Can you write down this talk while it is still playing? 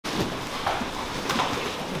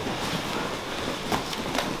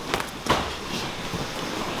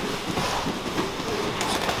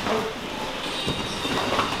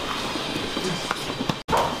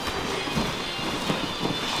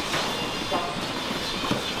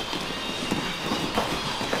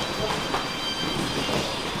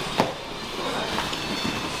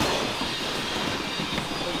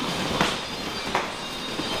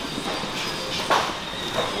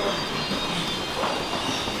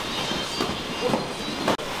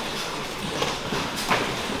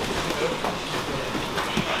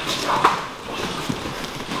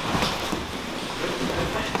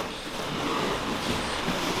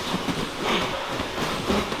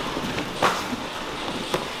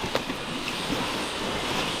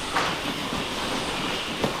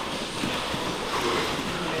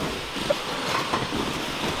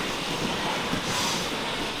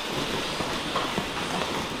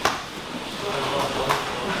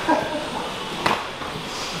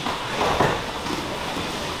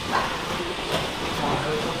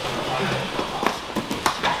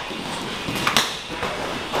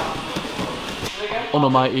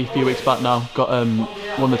Almighty a few weeks back now, got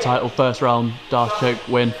won the title, first round Darce choke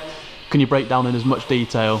win. Can you break down in as much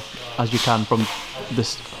detail as you can from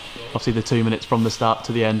this, obviously the 2 minutes from the start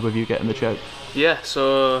to the end with you getting the choke? Yeah,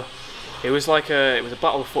 so it was like it was a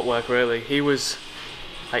battle of footwork really.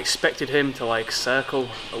 I expected him to like circle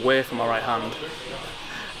away from my right hand,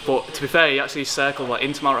 but to be fair, he actually circled like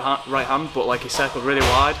into my right hand, but like he circled really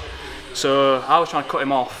wide. So I was trying to cut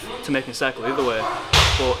him off to make him circle the other way,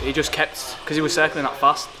 but he just kept, because he was circling that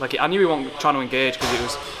fast. Like I knew he wasn't trying to engage,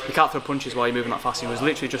 because you can't throw punches while you're moving that fast. He was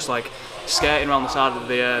literally just like skating around the side of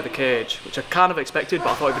the cage, which I kind of expected, but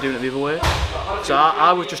I thought he'd be doing it the other way. So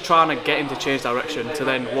I was just trying to get him to change direction to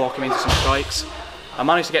then walk him into some strikes. I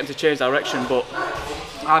managed to get him to change direction, but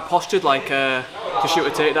I postured like to shoot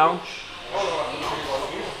a takedown,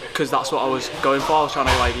 because that's what I was going for. I was trying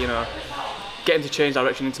to, like, you know, get him to change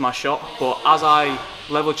direction into my shot, but as I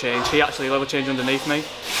level changed, he actually level changed underneath me,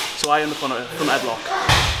 so I ended up on a front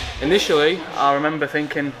headlock. Initially, I remember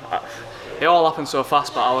thinking, it all happened so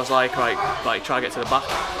fast, but I was like, right, like try to get to the back,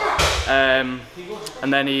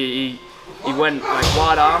 and then he went like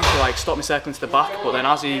wide arm to like stop me circling to the back, but then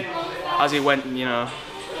as he went, you know,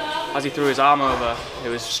 as he threw his arm over, it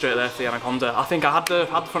was straight there for the anaconda. I think I had the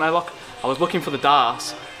front headlock. I was looking for the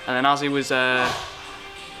Darce, and then as he was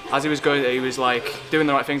going, he was like doing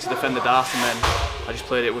the right thing to defend the Darce, and then I just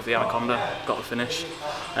played it with the anaconda, got the finish.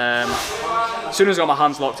 As soon as I got my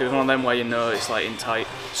hands locked, it was one of them where you know it's like in tight.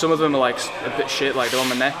 Some of them are like a bit shit, like they're on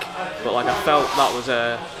the neck, but like I felt that was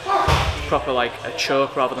a proper like a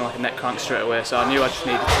choke rather than like a neck crank straight away. So I knew I just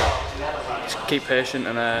needed to just keep patient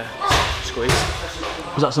and squeeze.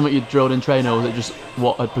 Was that something you drilled in training, or was it just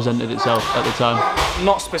what had presented itself at the time?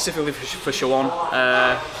 Not specifically for Shawan.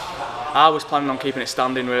 I was planning on keeping it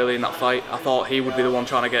standing really in that fight. I thought he would be the one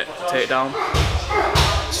trying to get a takedown.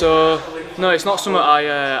 So no, it's not something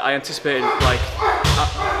I anticipated, like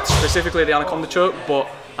specifically the anaconda choke, but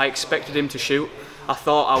I expected him to shoot. I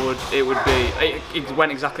thought it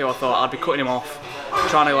went exactly how I thought. I'd be cutting him off,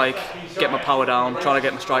 trying to like get my power down, trying to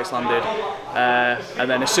get my strikes landed, and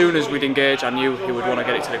then as soon as we'd engage, I knew he would want to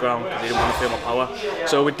get it to the ground because he didn't want to feel my power.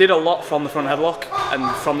 So we did a lot from the front headlock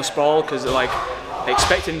and from the sprawl, because like I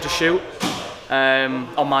expected him to shoot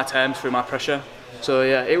on my terms through my pressure. So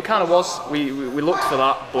yeah, it kind of was. We looked for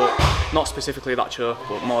that, but not specifically that choke,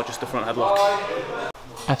 but more just the front headlock.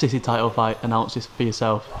 FCC title fight announced this for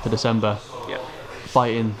yourself for December. Yeah.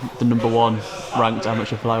 Fighting the #1 ranked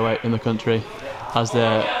amateur flyweight in the country, as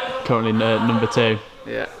they're currently #2.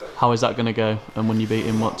 Yeah. How is that going to go? And when you beat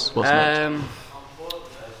him, what's next?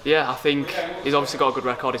 Yeah, I think he's obviously got a good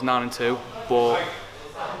record. He's 9-2, but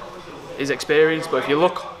his experience. But if you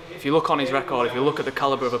look on his record, if you look at the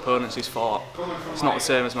calibre of opponents he's fought, it's not the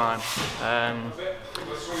same as mine. I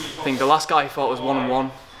think the last guy he fought was 1-1.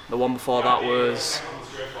 The one before that was,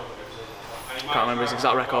 I can't remember his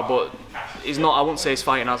exact record, but he's not. I wouldn't say he's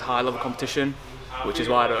fighting as high level competition, which is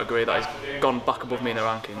why I don't agree that he's gone back above me in the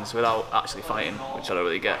rankings without actually fighting, which I don't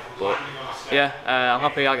really get. But yeah, I'm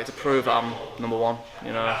happy I get to prove that I'm #1.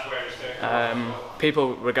 You know,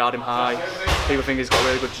 people regard him high. People think he's got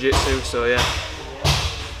really good jiu-jitsu. So yeah,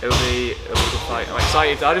 it'll be a good fight. I'm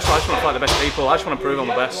excited. I just want to fight the best people. I just want to prove I'm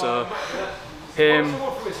the best. So him,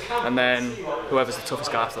 and then whoever's the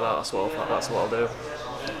toughest guy after that. That's what I'll do.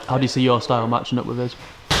 How do you see your style matching up with his?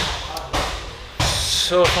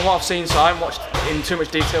 So from what I've seen, so I haven't watched in too much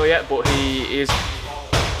detail yet, but he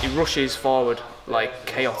rushes forward like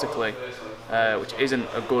chaotically, which isn't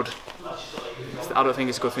a good. I don't think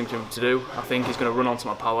it's a good thing for him to do. I think he's going to run onto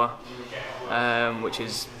my power, which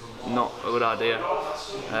is not a good idea.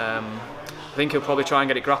 I think he'll probably try and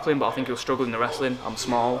get it grappling, but I think he'll struggle in the wrestling. I'm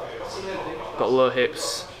small, got low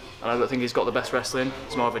hips, and I don't think he's got the best wrestling.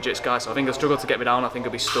 He's more of a jiu-jitsu guy, so I think he'll struggle to get me down. I think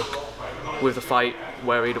he'll be stuck with the fight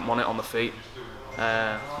where he didn't want it on the feet.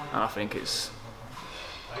 And I think it's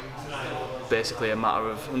basically a matter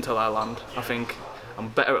of until I land. I think I'm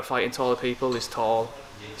better at fighting taller people. He's tall,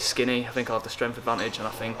 skinny. I think I'll have the strength advantage, and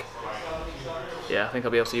I think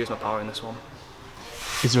I'll be able to use my power in this one.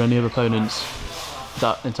 Is there any other opponents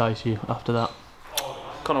that entice you after that?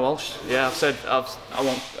 Conor Walsh. Yeah, they're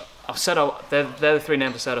the three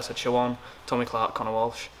names I said. I said Shawan, Tommy Clark, Conor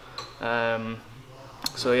Walsh.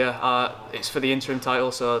 So yeah, it's for the interim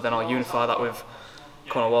title. So then I'll unify that with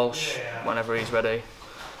Conor Walsh whenever he's ready,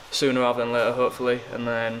 sooner rather than later, hopefully. And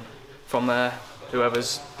then from there,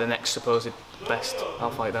 whoever's the next supposed best,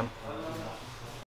 I'll fight them.